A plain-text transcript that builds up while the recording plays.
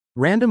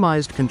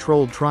Randomized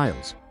controlled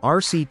trials,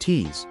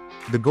 RCTs,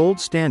 the gold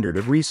standard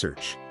of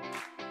research.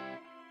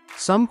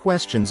 Some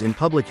questions in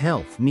public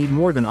health need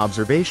more than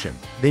observation,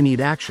 they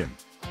need action.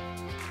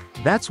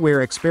 That's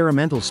where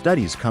experimental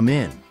studies come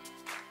in.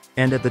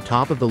 And at the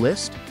top of the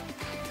list?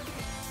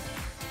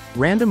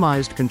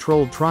 Randomized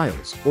controlled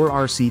trials, or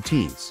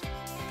RCTs.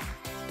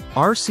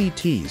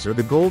 RCTs are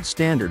the gold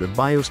standard of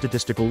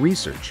biostatistical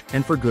research,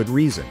 and for good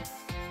reason.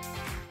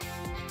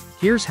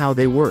 Here's how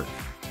they work.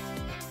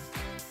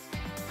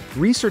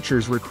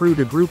 Researchers recruit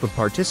a group of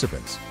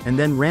participants, and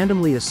then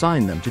randomly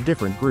assign them to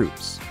different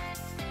groups.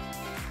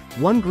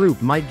 One group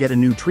might get a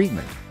new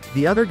treatment,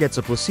 the other gets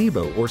a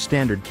placebo or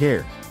standard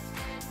care.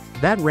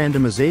 That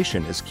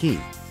randomization is key.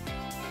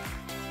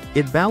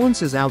 It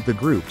balances out the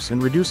groups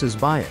and reduces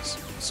bias,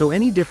 so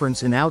any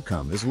difference in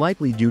outcome is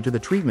likely due to the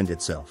treatment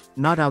itself,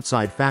 not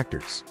outside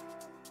factors.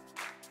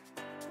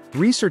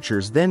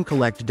 Researchers then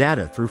collect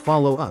data through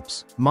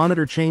follow-ups,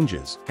 monitor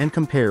changes, and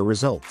compare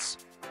results.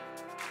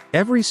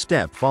 Every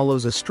step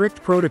follows a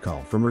strict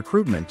protocol from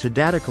recruitment to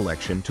data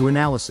collection to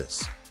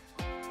analysis.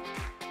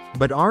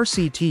 But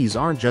RCTs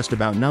aren't just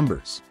about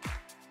numbers.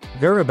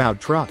 They're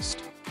about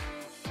trust.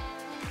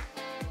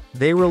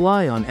 They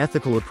rely on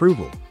ethical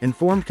approval,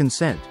 informed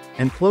consent,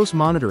 and close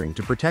monitoring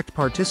to protect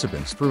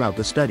participants throughout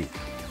the study.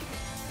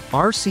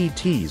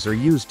 RCTs are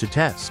used to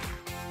test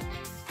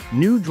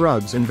new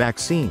drugs and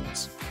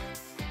vaccines,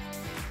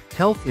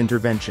 health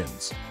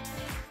interventions,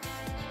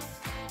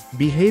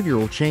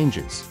 behavioral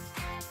changes,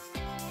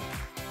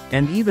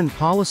 and even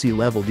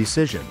policy-level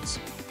decisions.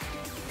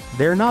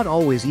 They're not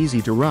always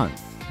easy to run.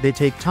 They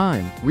take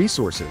time,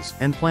 resources,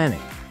 and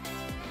planning.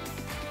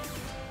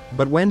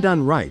 But when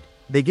done right,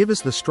 they give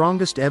us the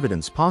strongest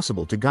evidence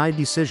possible to guide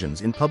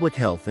decisions in public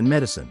health and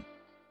medicine.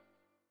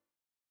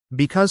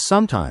 Because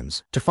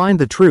sometimes, to find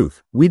the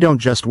truth, we don't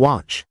just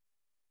watch.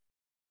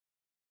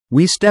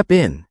 We step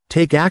in,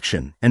 take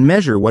action, and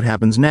measure what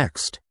happens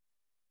next.